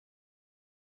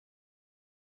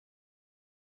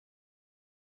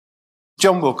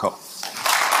John Wilcock.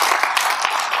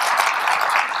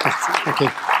 Thank you.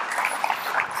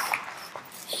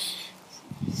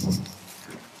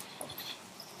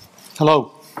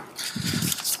 Hello.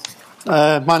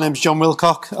 My name's John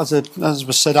Wilcock. As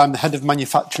was said, I'm the Head of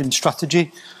Manufacturing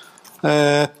Strategy.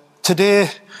 Today,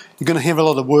 you're going to hear a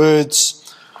lot of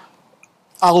words.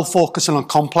 I'll focus on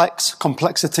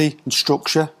complexity and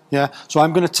structure. Yeah. So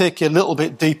I'm going to take you a little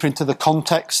bit deeper into the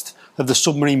context of the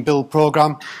submarine build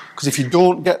programme, because if you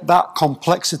don't get that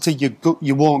complexity,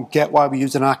 you won't get why we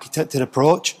use an architected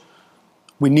approach.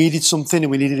 We needed something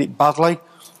and we needed it badly.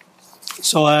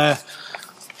 So,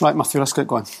 right, Matthew, let's get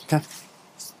going.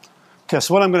 Okay,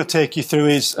 so what I'm going to take you through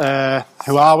is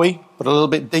who are we, but a little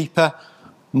bit deeper,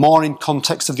 more in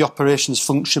context of the operations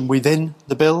function within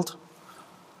the build.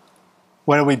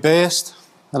 Where are we based?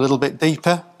 A little bit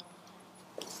deeper.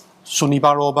 Sunny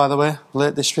Barrow, by the way,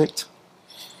 Lake District.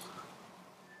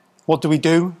 What do we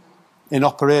do in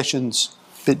operations?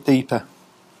 A bit deeper.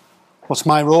 What's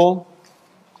my role?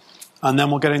 And then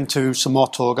we'll get into some more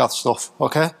TOGAF stuff,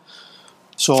 okay?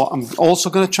 So I'm also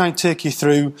going to try and take you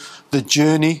through the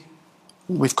journey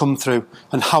we've come through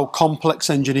and how complex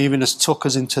engineering has took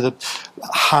us into the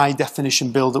high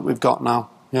definition build that we've got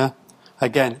now, yeah?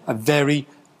 Again, a very,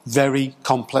 very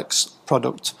complex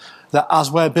product that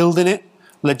as we're building it,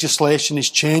 legislation is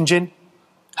changing,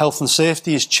 health and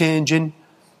safety is changing,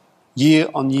 year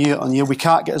on year on year. We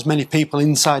can't get as many people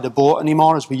inside a boat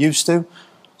anymore as we used to.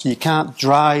 So you can't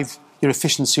drive your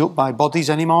efficiency up by bodies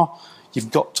anymore.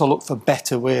 You've got to look for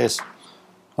better ways.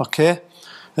 Okay?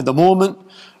 At the moment,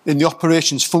 in the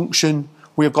operations function,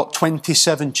 we have got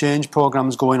 27 change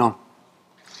programs going on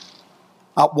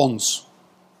at once.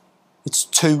 It's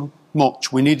too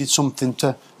much. We needed something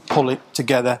to pull it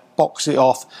together, box it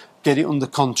off, get it under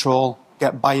control,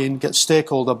 get buy-in, get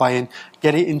stakeholder buy-in,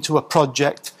 get it into a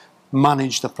project,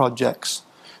 manage the projects.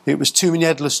 It was too many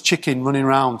headless chicken running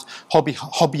around,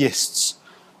 hobbyists,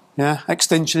 yeah,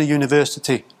 extension of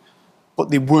university, but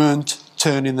they weren't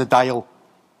turning the dial.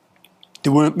 They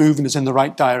weren't moving us in the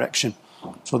right direction.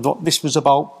 So this was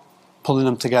about pulling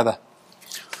them together.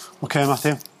 Okay,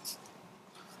 Matthew?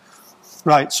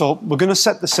 Right, so we're going to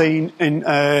set the scene in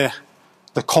the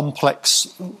complex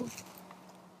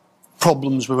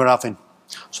problems we were having.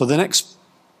 So the next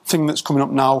thing that's coming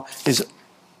up now is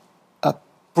a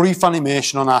brief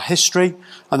animation on our history,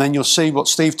 and then you'll see what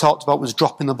Steve talked about was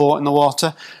dropping the boat in the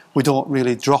water. We don't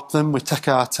really drop them, we take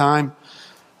our time.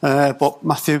 But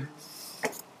Matthew.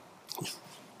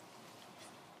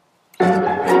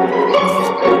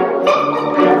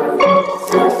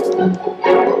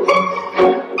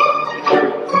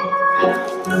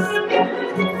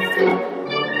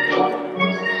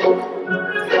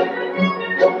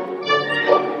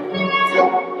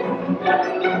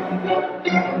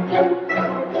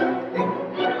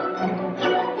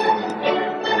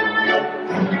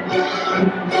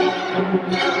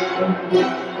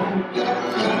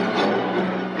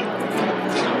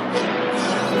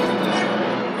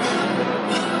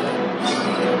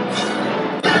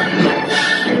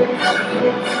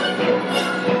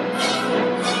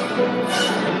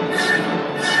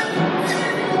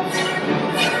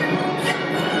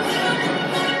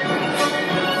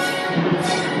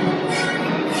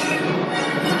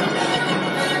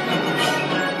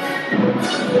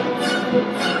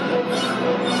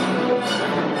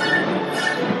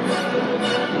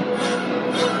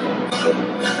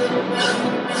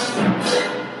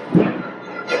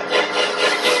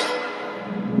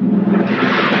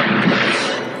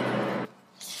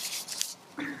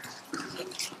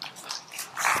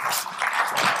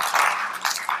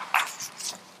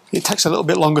 It takes a little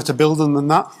bit longer to build them than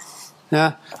that,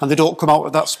 yeah, and they don't come out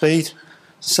at that speed.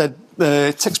 Said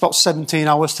it takes about 17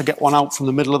 hours to get one out from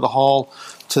the middle of the hall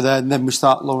to there, and then we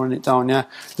start lowering it down, yeah.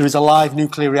 There is a live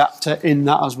nuclear reactor in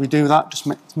that as we do that, just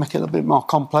make it a bit more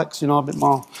complex, you know, a bit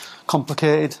more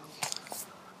complicated.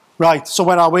 Right, so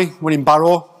where are we? We're in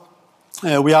Barrow.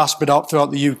 We are spread out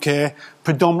throughout the UK,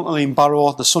 predominantly in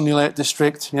Barrow, the sunny Lake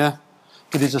District, yeah.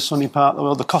 It is a sunny part of the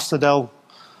world, the Costa del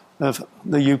of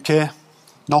the UK.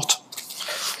 Not.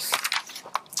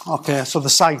 Okay, so the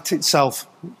site itself.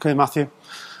 Okay, Matthew.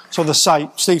 So the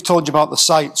site, Steve told you about the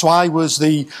site. So I was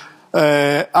the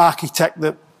architect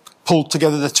that pulled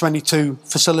together the 22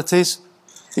 facilities.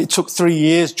 It took 3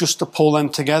 years just to pull them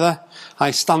together.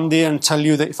 I stand here and tell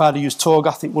you that if I'd used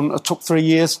TOGAF, it wouldn't have took 3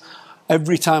 years.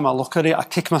 Every time I look at it, I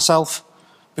kick myself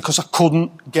because I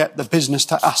couldn't get the business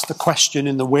to ask the question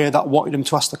in the way that I wanted them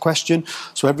to ask the question.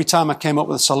 So every time I came up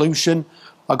with a solution,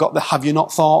 I got the have you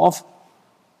not thought of?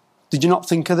 Did you not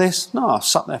think of this? No, I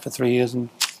sat there for 3 years and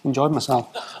enjoyed myself.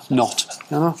 Not,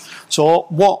 you know. So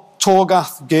what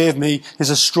TOGAF gave me is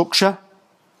a structure.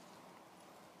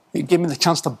 It gave me the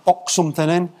chance to box something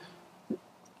in.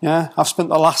 Yeah, I've spent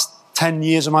the last 10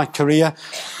 years of my career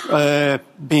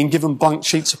being given blank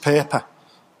sheets of paper.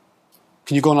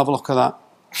 Can you go and have a look at that?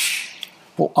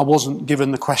 But I wasn't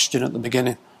given the question at the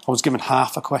beginning. I was given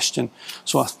half a question.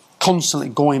 So I was constantly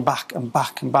going back and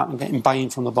back and back and getting buy-in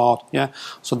from the board. Yeah,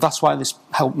 so that's why this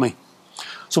helped me.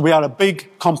 So we are a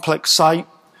big, complex site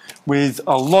with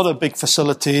a lot of big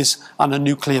facilities and a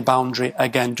nuclear boundary,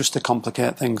 again, just to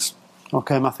complicate things.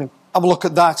 Okay, Matthew? Have a look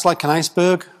at that. It's like an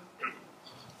iceberg.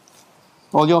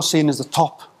 All you're seeing is the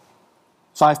top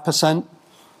 5%.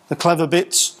 The clever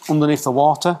bits underneath the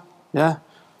water. Yeah,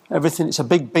 everything. It's a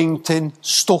big bean tin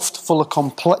stuffed full of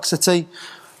complexity,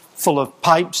 full of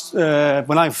pipes.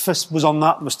 When I first was on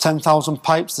that, there was 10,000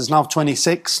 pipes. There's now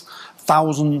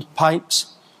 26,000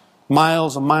 pipes.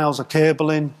 Miles and miles of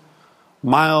cabling.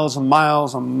 Miles and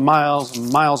miles and miles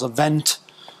and miles of vent.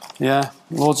 Yeah,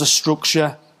 loads of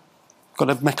structure. Got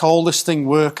to make all this thing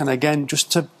work, and again,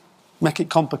 just to make it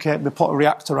complicated, we put a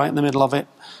reactor right in the middle of it.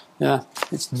 Yeah,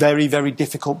 it's very, very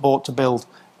difficult boat to build.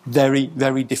 Very,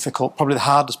 very difficult. Probably the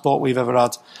hardest boat we've ever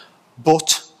had.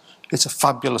 But it's a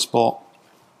fabulous boat.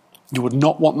 You would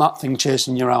not want that thing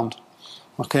chasing you around.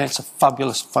 Okay, it's a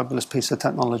fabulous, fabulous piece of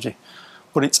technology.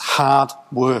 But it's hard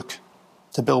work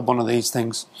to build one of these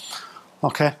things.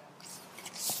 Okay.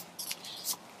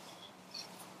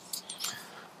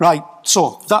 Right,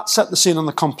 so that set the scene on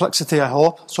the complexity, I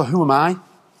hope. So who am I?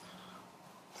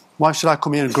 Why should I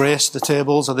come here and grace the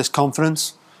tables of this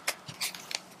conference?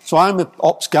 So I'm an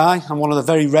ops guy. I'm one of the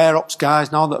very rare ops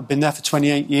guys now that have been there for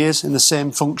 28 years in the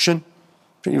same function.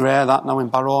 Pretty rare that now in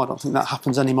Barrow. I don't think that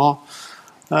happens anymore.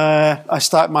 I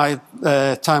started my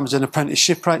time as an apprentice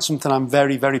shipwright, something I'm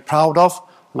very, very proud of.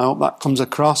 And I hope that comes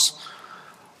across.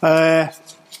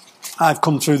 I've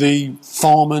come through the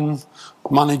foreman,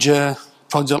 manager,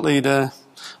 project leader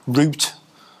route.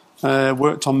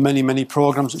 Worked on many, many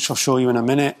programs, which I'll show you in a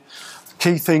minute.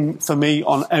 Key thing for me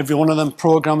on every one of them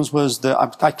programs was that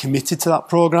I committed to that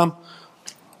program.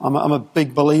 I'm a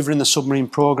big believer in the submarine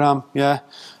program. Yeah,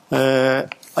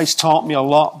 it's taught me a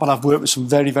lot, but I've worked with some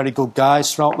very, very good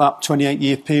guys throughout that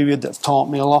 28-year period that have taught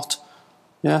me a lot.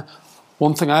 Yeah,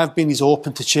 one thing I have been is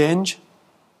open to change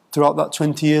throughout that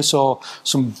 20 years. So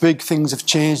some big things have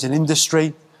changed in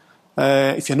industry.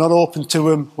 If you're not open to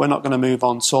them, we're not going to move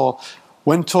on. So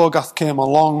when TOGAF came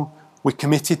along, we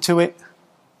committed to it.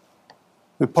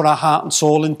 We put our heart and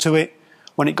soul into it.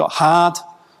 When it got hard,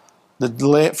 the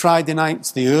late Friday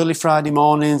nights, the early Friday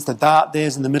mornings, the dark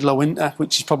days in the middle of winter,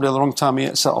 which is probably the wrong time here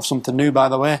to set off something new, by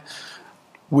the way,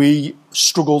 we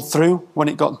struggled through when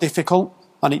it got difficult,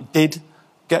 and it did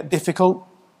get difficult.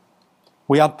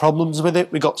 We had problems with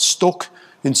it. We got stuck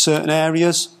in certain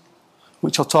areas,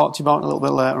 which I'll talk to you about a little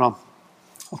bit later on.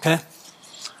 Okay?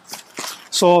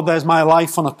 So there's my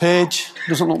life on a page.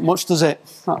 Doesn't look much, does it?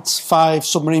 That's 5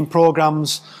 submarine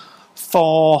programs,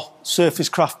 4 surface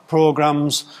craft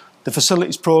programs, the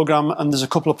facilities program, and there's a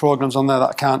couple of programs on there that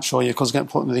I can't show you because I'm getting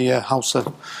put into the house.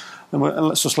 And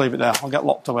let's just leave it there. I'll get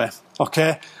locked away.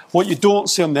 Okay? What you don't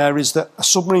see on there is that a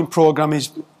submarine program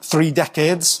is 3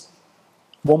 decades.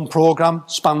 One program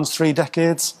spans 3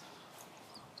 decades.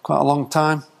 Quite a long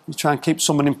time. You try and keep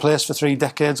someone in place for 3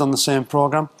 decades on the same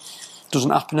program.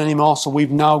 Doesn't happen anymore. So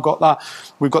we've now got that.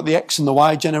 We've got the X and the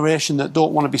Y generation that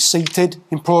don't want to be seated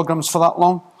in programs for that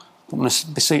long. Don't want to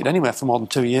be seated anywhere for more than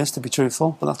 2 years, to be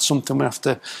truthful. But that's something we have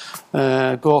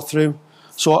to go through.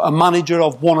 So a manager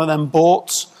of one of them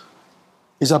boats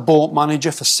is a boat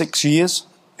manager for 6 years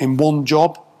in one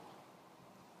job.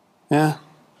 Yeah.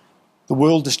 The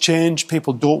world has changed.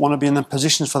 People don't want to be in their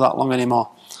positions for that long anymore.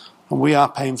 And we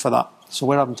are paying for that. So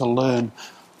we're having to learn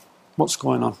what's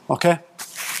going on. Okay?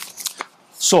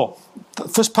 So, the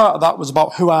first part of that was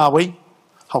about who are we,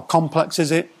 how complex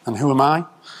is it, and who am I.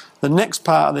 The next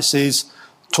part of this is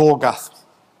TOGAF.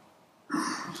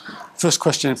 First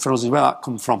question for us is where that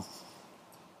come from.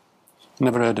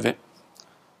 Never heard of it.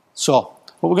 So,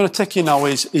 what we're going to take you now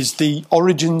is the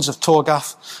origins of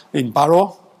TOGAF in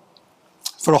Barrow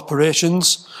for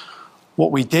operations,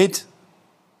 what we did,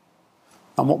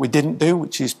 and what we didn't do,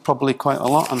 which is probably quite a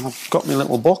lot, and I've got my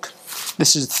little book.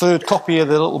 This is the 3rd copy of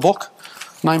the little book.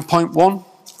 9.1.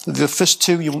 The first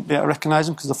 2 you won't be able to recognise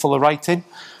them because they're full of writing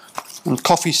and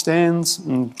coffee stains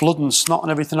and blood and snot and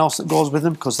everything else that goes with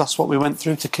them, because that's what we went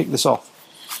through to kick this off.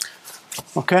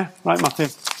 Okay, right, Matthew.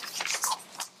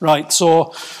 Right,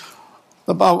 so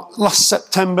about last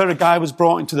September, a guy was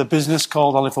brought into the business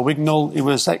called Oliver Wignall. He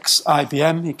was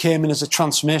ex-IBM. He came in as a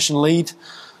transformation lead.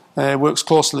 Works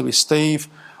closely with Steve.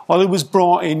 Ollie was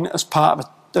brought in as part of a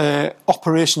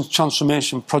operations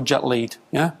transformation project lead.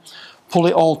 Yeah, pull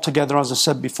it all together, as I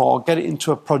said before, get it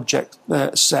into a project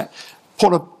set,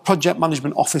 put a project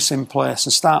management office in place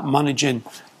and start managing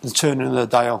the turning of the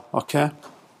dial. Okay,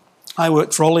 I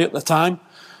worked for Ollie at the time.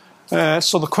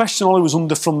 So the question Ollie was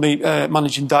under from the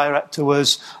managing director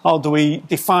was, how do we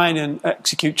define and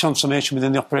execute transformation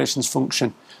within the operations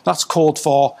function? That's code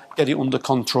for get it under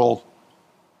control.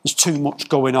 There's too much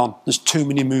going on. There's too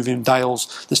many moving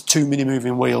dials. There's too many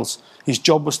moving wheels. His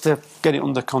job was to get it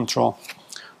under control.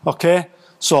 Okay,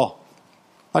 so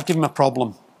I'd give him a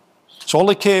problem. So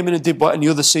Ollie came in and did what any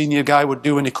other senior guy would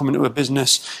do when he come into a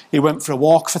business. He went for a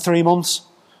walk for 3 months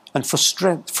and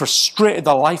frustrated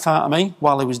the life out of me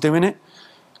while he was doing it,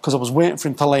 because I was waiting for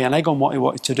him to lay an egg on what he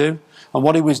wanted to do. And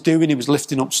what he was doing, he was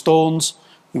lifting up stones,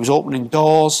 he was opening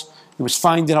doors, he was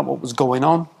finding out what was going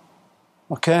on.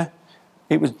 Okay?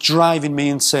 It was driving me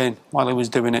insane while he was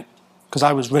doing it, because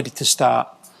I was ready to start,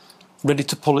 ready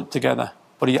to pull it together.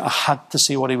 But I had to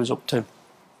see what he was up to.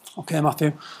 Okay,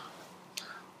 Matthew?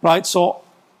 Right, so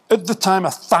at the time,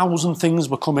 1,000 things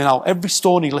were coming out. Every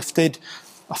stone he lifted,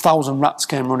 1,000 rats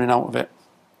came running out of it.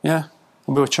 Yeah?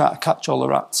 And we were trying to catch all the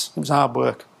rats. It was hard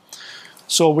work.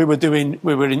 So we were into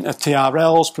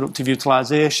TRLs, productive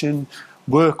utilisation,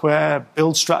 workwear,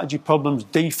 build strategy problems,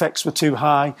 defects were too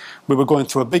high. We were going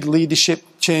through a big leadership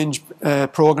change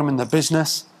programme in the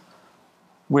business.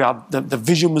 We had the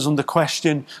vision was under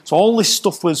question. So all this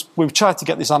stuff was, we tried to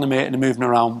get this animated and moving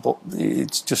around, but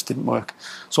it just didn't work.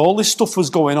 So all this stuff was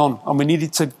going on, and we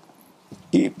needed to,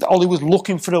 Ollie was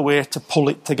looking for a way to pull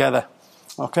it together.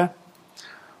 Okay?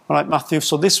 All right, Matthew,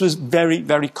 so this was very,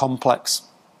 very complex.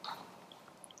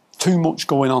 Too much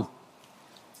going on.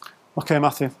 Okay,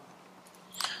 Matthew.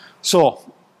 So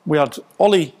we had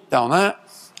Ollie down there,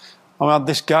 and we had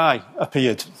this guy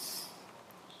appeared.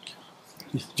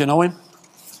 Do you know him?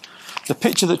 The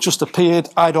picture that just appeared,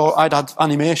 I'd had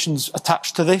animations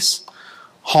attached to this.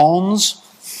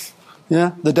 Horns,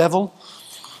 yeah, the devil.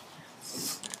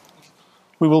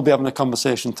 We will be having a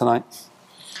conversation tonight.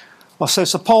 Well,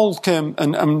 so Paul came,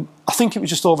 and I think it was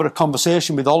just over a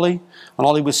conversation with Ollie, and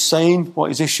Ollie was saying what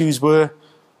his issues were,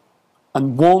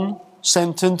 and one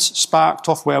sentence sparked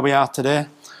off where we are today.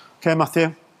 Okay,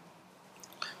 Matthew?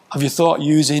 Have you thought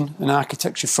using an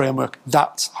architecture framework?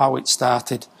 That's how it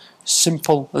started.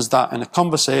 Simple as that. In a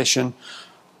conversation,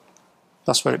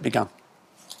 that's where it began.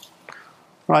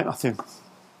 Right, Matthew?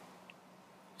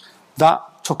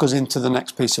 That took us into the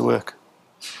next piece of work.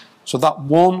 So that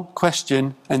one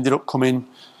question ended up coming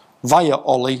via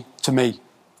Ollie to me.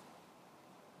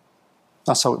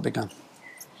 That's how it began.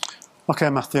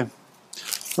 Okay, Matthew.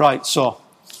 Right, so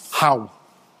how?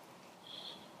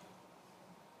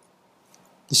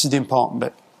 This is the important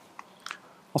bit.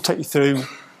 I'll take you through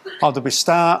how did we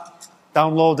start,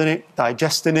 downloading it,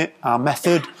 digesting it, our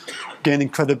method, gaining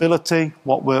credibility,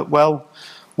 what worked well,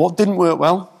 what didn't work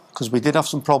well, because we did have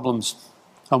some problems,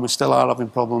 and we still are having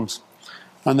problems.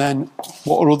 And then,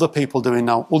 what are other people doing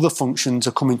now? Other functions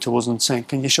are coming to us and saying,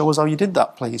 can you show us how you did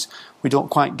that, please? We don't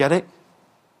quite get it.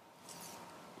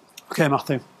 Okay,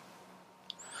 Matthew.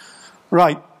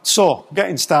 Right, so,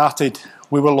 getting started,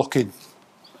 we were looking.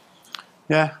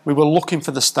 Yeah, we were looking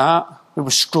for the start. We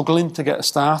were struggling to get a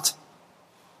start.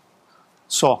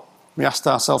 So, we asked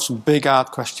ourselves some big, hard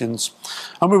questions.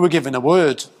 And we were given a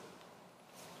word.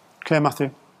 Okay,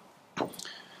 Matthew?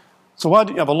 So why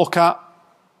don't you have a look at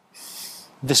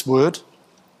this word?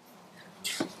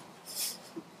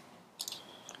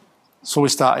 So we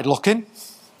started looking,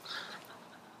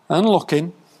 and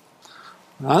looking,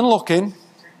 and looking,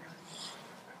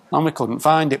 and we couldn't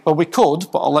find it. Well, we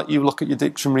could, but I'll let you look at your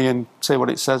dictionary and say what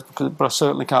it says, but I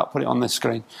certainly can't put it on this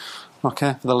screen.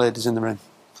 Okay, for the ladies in the room.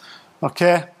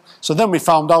 Okay, so then we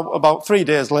found out about 3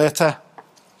 days later,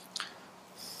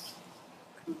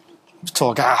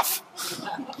 TOGAF,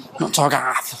 not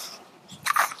TOGAF.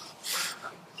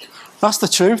 That's the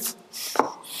truth.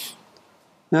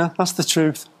 Yeah, that's the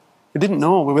truth. We didn't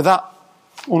know. We were that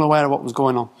unaware of what was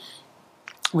going on.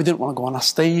 We didn't want to go and ask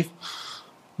Steve.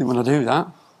 Didn't want to do that.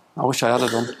 I wish I had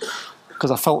done,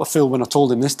 because I felt a fool when I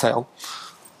told him this tale.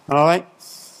 All right?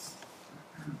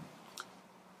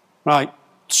 Right.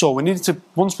 So we needed to,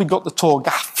 once we got the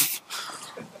TOGAF,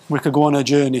 we could go on a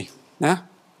journey. Yeah?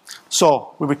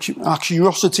 So our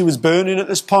curiosity was burning at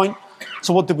this point.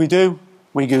 So what did we do?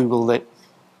 We Googled it.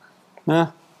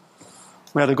 Yeah?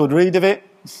 We had a good read of it.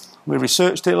 We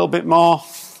researched it a little bit more.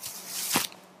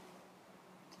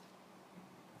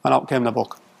 And out came the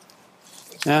book.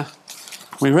 Yeah?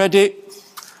 We read it,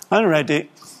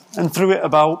 and threw it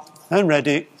about, and read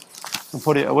it, and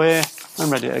put it away,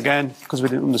 and read it again, because we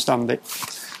didn't understand it.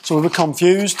 So we were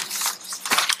confused.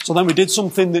 So then we did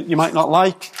something that you might not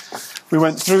like. We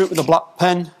went through it with a black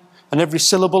pen, and every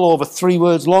syllable over 3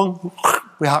 words long,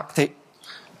 we hacked it.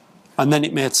 And then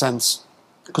it made sense.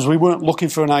 Because we weren't looking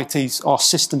for an IT or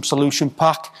system solution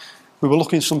pack. We were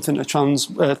looking for something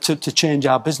to change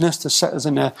our business, to set us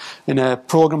in a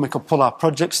program we could pull our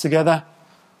projects together.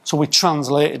 So we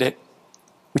translated it.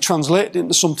 We translated it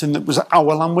into something that was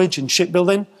our language in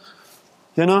shipbuilding,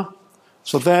 you know.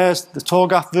 So there's the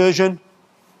TOGAF version.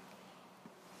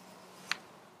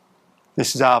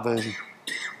 This is our version.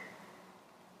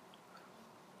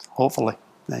 Hopefully.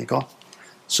 There you go.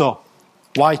 So,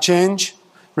 why change?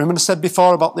 Remember I said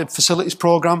before about the facilities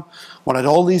programme? When I had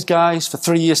all these guys for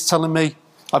 3 years telling me,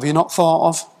 have you not thought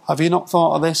of? Have you not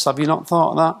thought of this? Have you not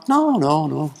thought of that? No, no,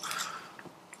 no.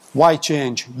 Why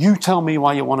change? You tell me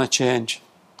why you want to change.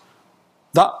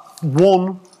 That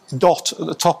one dot at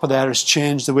the top of there has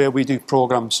changed the way we do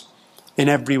programmes in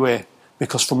every way.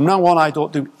 Because from now on, I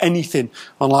don't do anything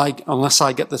unless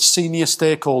I get the senior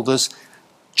stakeholders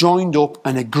joined up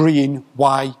and agreeing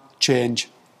why change.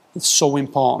 It's so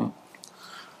important.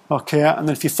 Okay, and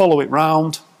then if you follow it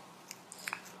round,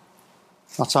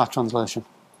 that's our translation.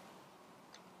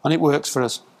 And it works for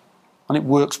us. And it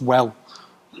works well.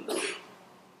 But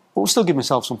we'll still give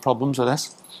myself some problems with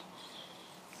this.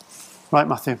 Right,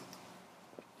 Matthew.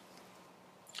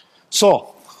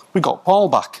 So, we got Paul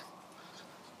back.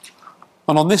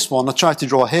 And on this one, I tried to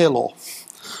draw a halo.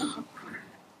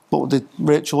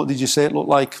 Rachel, what did you say? It looked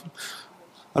like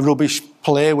a rubbish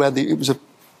play where it was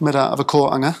made out of a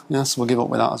coat hanger. Yes, we'll give up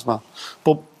with that as well.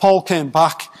 But Paul came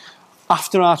back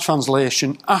after our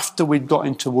translation, after we'd got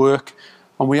into work,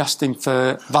 and we asked him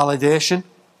for validation.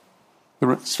 We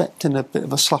were expecting a bit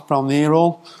of a slap around the ear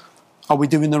hole. Are we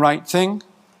doing the right thing?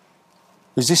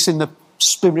 Is this in the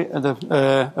spirit of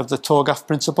the TOGAF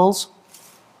principles?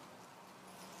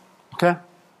 Okay?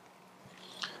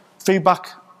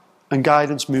 Feedback and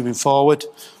guidance moving forward.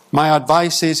 My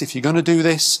advice is, if you're going to do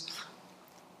this,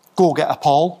 go get a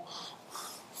Paul.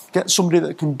 Get somebody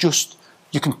that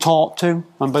you can talk to.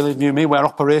 And believe you me, we're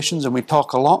operations and we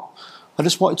talk a lot. I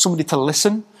just wanted somebody to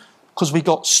listen, because we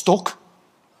got stuck.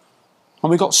 And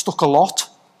we got stuck a lot.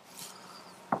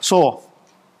 So,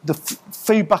 the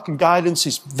feedback and guidance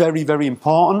is very, very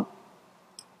important.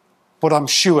 But I'm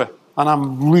sure, and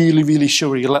I'm really, really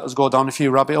sure he'll let us go down a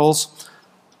few rabbit holes.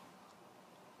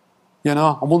 You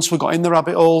know, and once we got in the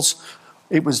rabbit holes,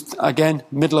 it was, again,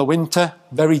 middle of winter,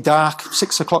 very dark,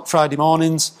 6 o'clock Friday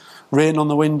mornings, rain on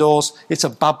the windows. It's a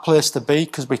bad place to be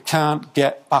because we can't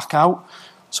get back out.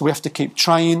 So we have to keep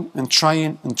trying and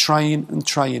trying and trying and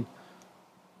trying.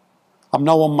 I'm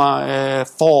now on my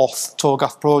 4th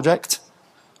TOGAF project.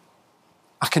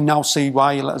 I can now see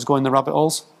why he let us go in the rabbit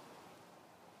holes.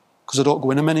 Because I don't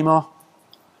go in them anymore.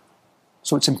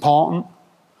 So it's important.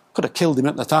 Could have killed him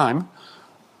at the time,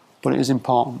 but it is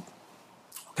important.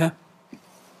 Okay?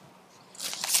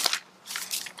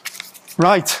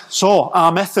 Right, so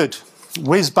our method.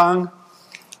 Whiz-bang,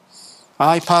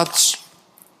 iPads,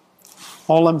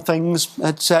 all them things,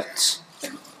 headsets.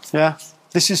 Yeah?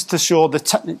 This is to show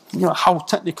how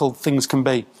technical things can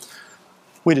be.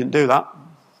 We didn't do that.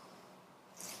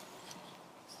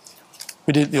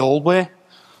 We did it the old way.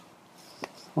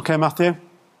 Okay, Matthew?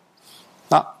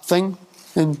 That thing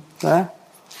in there.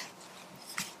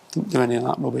 Didn't do any of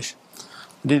that rubbish.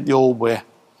 We did it the old way.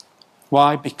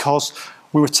 Why? Because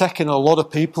we were taking a lot of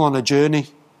people on a journey.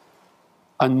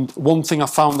 And one thing I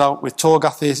found out with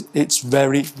TOGAF is it's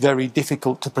very, very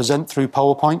difficult to present through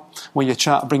PowerPoint when you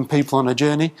try to bring people on a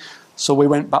journey. So we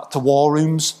went back to war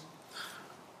rooms.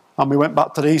 And we went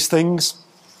back to these things.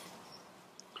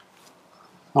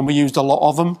 And we used a lot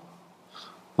of them.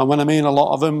 And when I mean a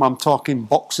lot of them, I'm talking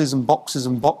boxes and boxes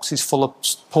and boxes full of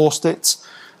post-its.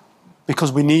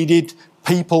 Because we needed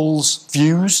people's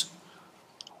views.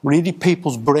 We needed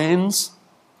people's brains.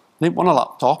 I didn't want a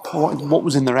laptop. I wanted what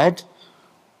was in their head.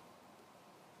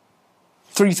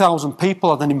 3,000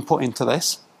 people had an input into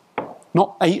this.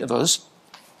 Not 8 of us.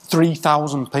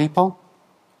 3,000 people.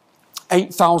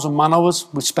 8,000 man hours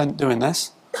we spent doing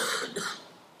this.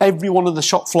 Every one of the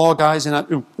shop floor guys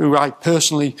who I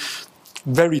personally,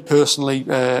 very personally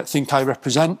think I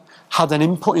represent, had an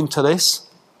input into this.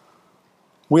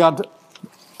 We had,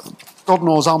 God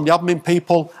knows how many admin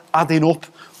people adding up,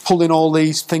 pulling all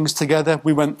these things together.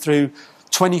 We went through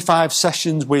 25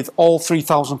 sessions with all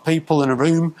 3,000 people in a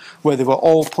room where they were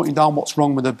all putting down what's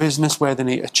wrong with their business, where they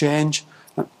need to change.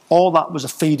 And all that was a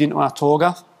feed into our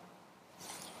TOGAF.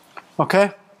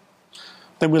 Okay?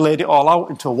 Then we laid it all out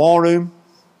into a war room.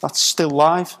 That's still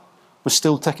live. We're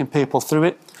still taking people through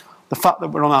it. The fact that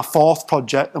we're on our 4th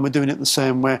project and we're doing it the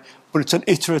same way, but it's an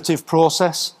iterative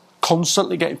process.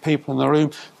 constantly getting people in the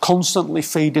room, constantly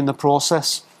feeding the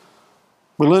process.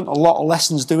 We learnt a lot of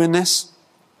lessons doing this.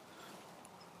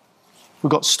 We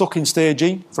got stuck in stage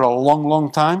E for a long,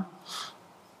 long time.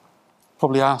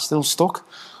 Probably are still stuck,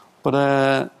 but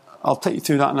I'll take you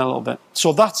through that in a little bit.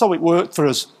 So that's how it worked for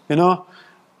us, you know.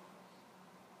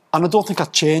 And I don't think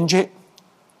I'd change it.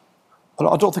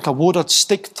 But I don't think I would. I'd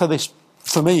stick to this.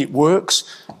 For me, it works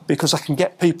because I can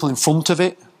get people in front of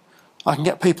it. I can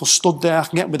get people stood there. I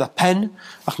can get them with a pen.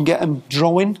 I can get them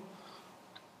drawing.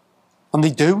 And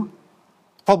they do.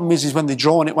 The problem is when they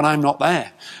draw on it when I'm not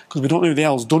there, because we don't know who the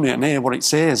hell's done it and hear what it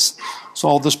says.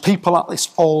 So there's people at this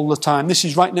all the time. This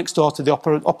is right next door to the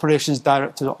operations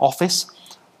director's office.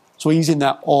 So he's in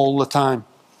there all the time.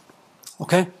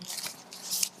 Okay?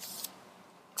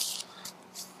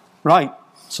 Right.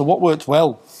 So what worked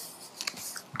well?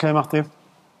 Okay, Matthew?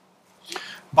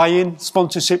 Buy-in,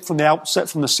 sponsorship from the outset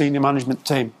from the senior management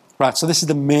team. Right, so this is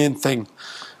the main thing.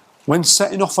 When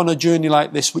setting off on a journey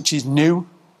like this, which is new,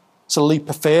 it's a leap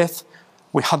of faith,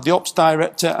 we had the ops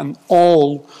director and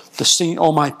all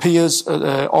my peers,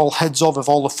 all heads of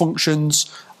all the functions,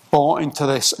 bought into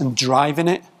this and driving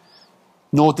it.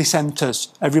 No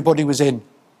dissenters. Everybody was in.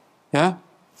 Yeah?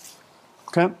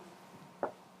 Okay?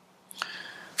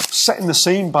 Setting the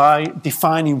scene by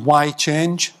defining why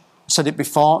change. I said it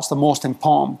before, it's the most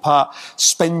important part.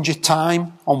 Spend your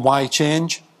time on why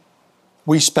change.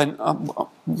 We spent, 4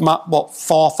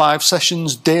 or 5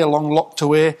 sessions, day long, locked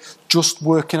away, just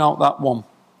working out that one.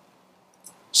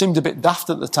 Seemed a bit daft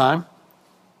at the time.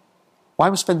 Why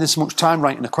are we spending so much time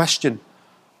writing a question?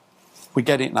 We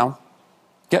get it now.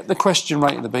 Get the question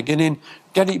right at the beginning,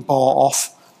 get it bought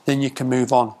off, then you can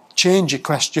move on. Change your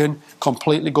question,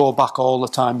 completely go back all the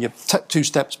time. You take 2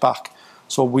 steps back.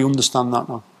 So we understand that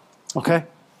now. Okay?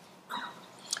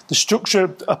 The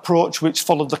structured approach which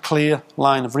followed the clear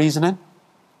line of reasoning.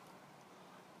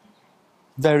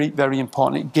 Very, very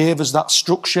important. It gave us that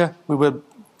structure we were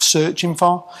searching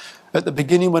for. At the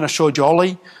beginning when I showed you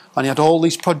Ollie and he had all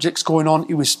these projects going on,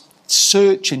 he was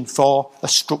searching for a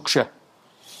structure.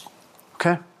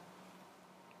 Okay?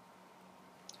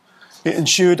 It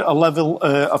ensured a level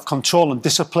of control and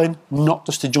discipline, not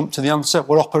just to jump to the answer.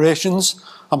 We're operations.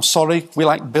 I'm sorry, we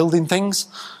like building things.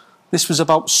 This was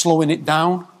about slowing it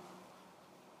down,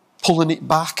 pulling it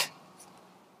back,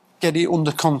 get it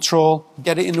under control,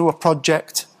 get it into a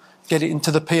project, get it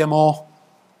into the PMO.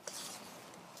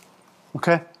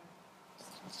 Okay?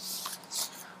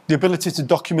 The ability to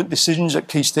document decisions at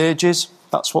key stages.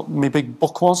 That's what my big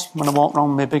book was when I walked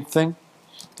around my big thing.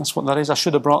 That's what that is. I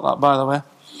should have brought that, by the way.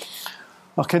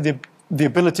 Okay, the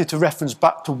ability to reference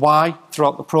back to why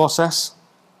throughout the process.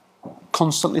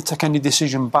 Constantly take any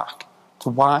decision back to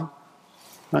why.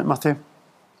 Right, Matthew?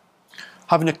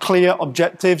 Having a clear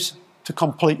objectives to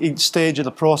complete each stage of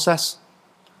the process.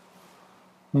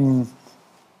 Yeah,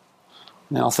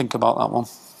 I'll think about that one.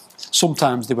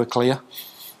 Sometimes they were clear.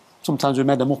 Sometimes we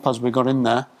made them up as we got in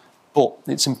there. But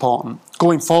it's important.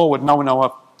 Going forward, now in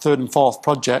our 3rd and 4th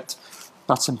project,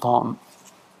 that's important.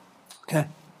 Okay.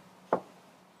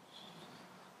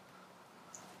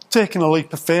 Taking a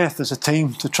leap of faith as a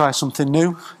team to try something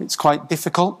new. It's quite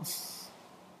difficult.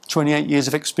 28 years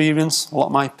of experience. A lot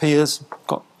of my peers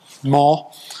got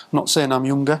more. I'm not saying I'm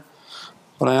younger,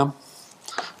 but I am.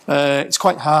 It's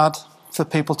quite hard for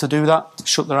people to do that, to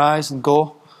shut their eyes and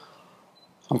go.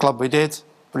 I'm glad we did,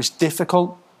 but it's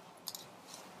difficult.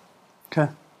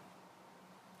 Okay.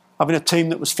 Having a team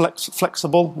that was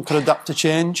flexible and could adapt to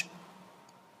change.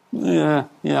 Yeah.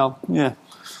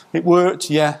 It worked,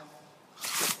 yeah.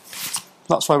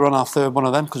 That's why we're on our 3rd one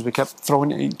of them, because we kept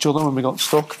throwing it at each other when we got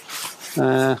stuck.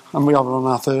 And we are on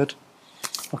our 3rd.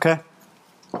 Okay?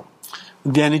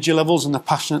 The energy levels and the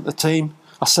passion of the team.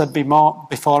 I said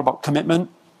before about commitment.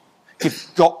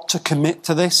 You've got to commit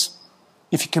to this.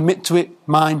 If you commit to it,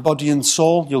 mind, body and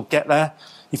soul, you'll get there.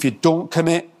 If you don't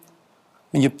commit,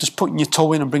 and you're just putting your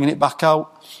toe in and bringing it back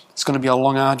out, it's going to be a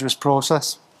long, arduous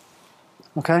process.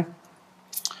 Okay?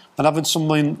 And having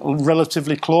someone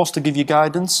relatively close to give you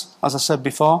guidance, as I said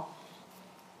before.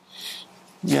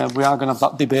 Yeah, we are going to have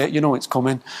that debate, you know it's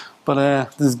coming. But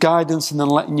there's guidance and then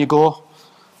letting you go.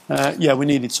 Yeah, we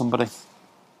needed somebody.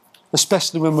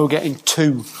 Especially when we were getting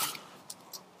too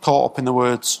caught up in the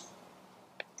words.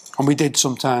 And we did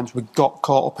sometimes. We got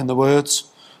caught up in the words.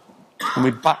 And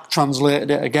we back-translated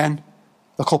it again,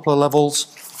 a couple of levels,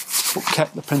 but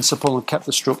kept the principle and kept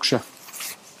the structure.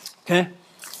 Okay?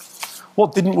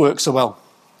 What didn't work so well?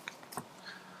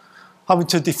 Having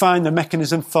to define the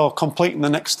mechanism for completing the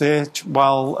next stage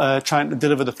while trying to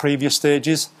deliver the previous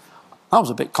stages. That was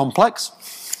a bit complex.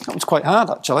 That was quite hard,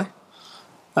 actually.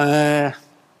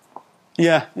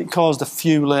 Yeah, it caused a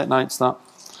few late nights, that.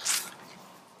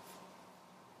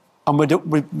 And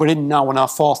we're in now on our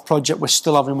 4th project. We're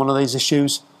still having one of these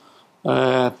issues.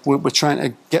 We're trying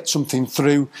to get something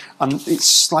through, and it's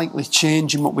slightly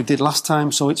changing what we did last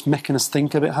time, so it's making us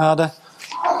think a bit harder.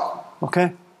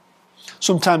 Okay?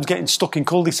 Sometimes getting stuck in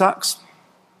cul-de-sacs.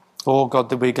 Oh God,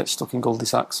 did we get stuck in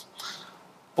cul-de-sacs.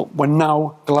 But we're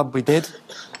now glad we did.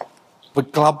 We're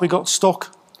glad we got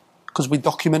stuck, because we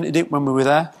documented it when we were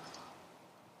there.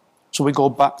 So we go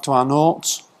back to our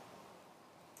notes,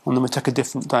 and then we take a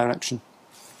different direction.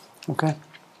 Okay?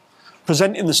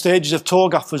 Presenting the stages of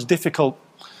TOGAF was difficult.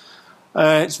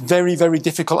 It's very, very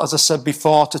difficult, as I said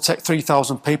before, to take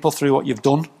 3,000 people through what you've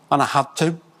done, and I had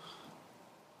to.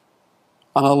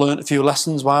 And I learned a few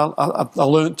lessons while I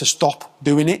learned to stop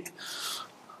doing it,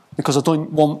 because I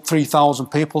don't want 3,000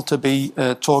 people to be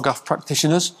TOGAF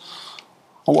practitioners.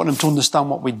 I want them to understand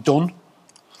what we've done.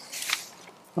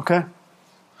 Okay?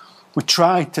 We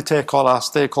tried to take all our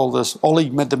stakeholders. Ollie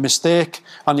made the mistake,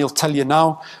 and he'll tell you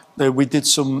now. We did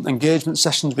some engagement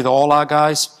sessions with all our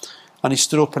guys, and he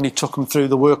stood up and he took them through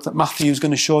the work that Matthew's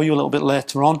going to show you a little bit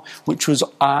later on, which was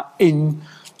our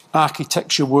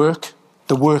in-architecture work,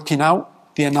 the working out,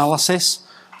 the analysis,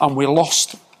 and we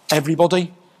lost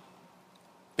everybody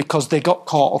because they got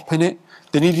caught up in it.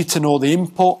 They needed to know the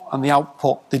input and the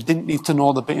output. They didn't need to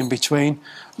know the bit in between.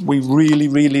 We really,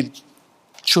 really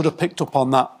should have picked up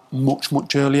on that much,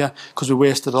 much earlier, because we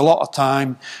wasted a lot of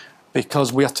time,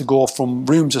 because we had to go from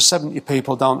rooms of 70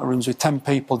 people down to rooms with 10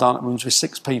 people, down to rooms with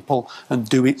 6 people, and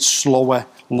do it slower,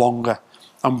 longer.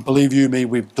 And believe you me,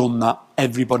 we've done that.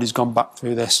 Everybody's gone back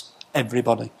through this.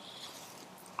 Everybody.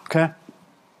 Okay?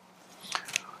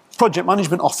 Project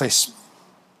Management Office.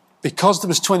 Because there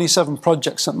was 27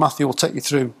 projects that Matthew will take you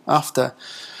through after,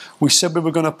 we said we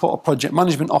were going to put a Project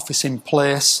Management Office in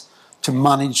place to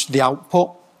manage the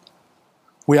output.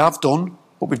 We have done,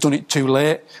 but we've done it too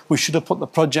late. We should have put the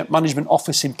Project Management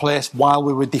Office in place while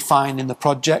we were defining the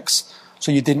projects,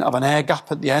 so you didn't have an air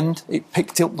gap at the end. It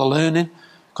picked up the learning,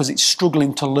 because it's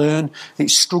struggling to learn.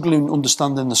 It's struggling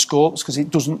understanding the scopes, because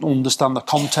it doesn't understand the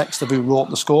context of who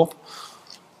wrote the scope.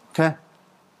 Okay?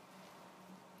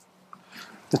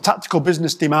 The tactical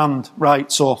business demand, right,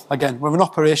 so again, we're an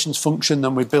operations function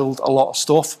and we build a lot of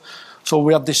stuff. So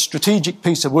we had this strategic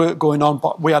piece of work going on,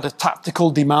 but we had a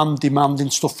tactical demand demanding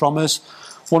stuff from us.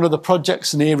 One of the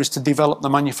projects in here is to develop the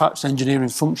manufacturing engineering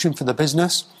function for the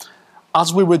business.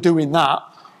 As we were doing that,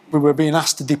 we were being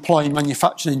asked to deploy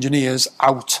manufacturing engineers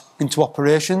out into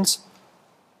operations.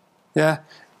 Yeah.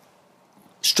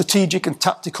 Strategic and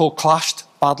tactical clashed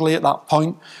badly at that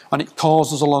point, and it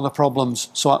caused us a lot of problems.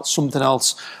 So that's something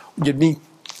else. You need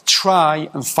to try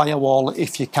and firewall it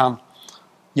if you can.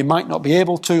 You might not be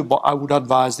able to, but I would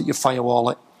advise that you firewall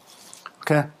it.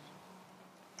 Okay?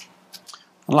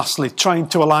 And lastly, trying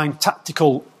to align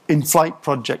tactical in-flight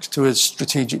projects to a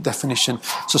strategic definition.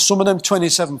 So some of them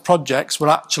 27 projects were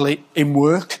actually in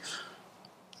work,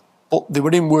 but they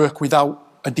were in work without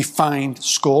a defined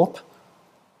scope.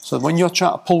 So when you're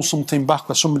trying to pull something back,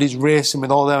 where somebody's racing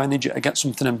with all their energy to get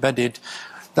something embedded,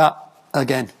 that,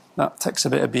 again, that takes a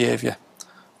bit of behaviour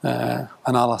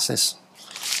analysis.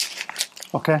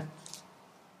 Okay?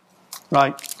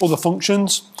 Right, other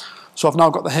functions. So I've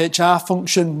now got the HR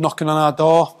function knocking on our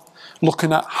door,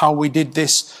 looking at how we did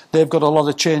this. They've got a lot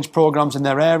of change programs in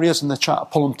their areas, and they're trying to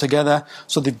pull them together.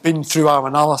 So they've been through our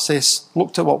analysis,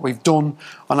 looked at what we've done,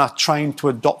 and are trying to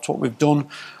adopt what we've done.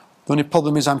 The only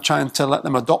problem is I'm trying to let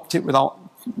them adopt it without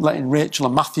letting Rachel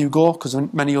and Matthew go, because there are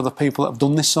many other people that have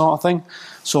done this sort of thing.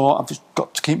 So I've just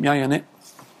got to keep my eye on it.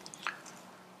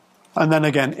 And then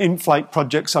again, in-flight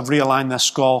projects have realigned their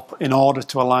scope in order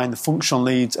to align the functional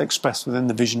needs expressed within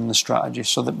the vision and the strategy,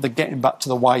 so that they're getting back to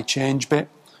the why change bit.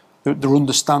 They're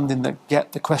understanding that,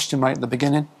 get the question right at the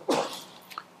beginning.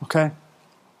 Okay?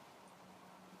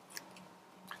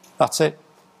 That's it.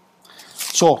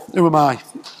 So, who am I?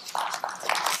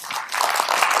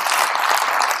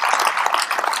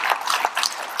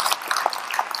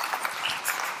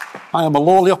 I am a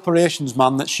lowly operations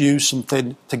man that's used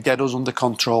something to get us under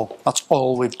control. That's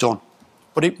all we've done.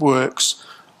 But it works,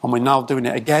 and we're now doing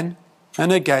it again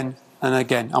and again and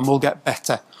again, and we'll get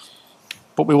better.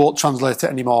 But we won't translate it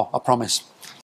anymore, I promise.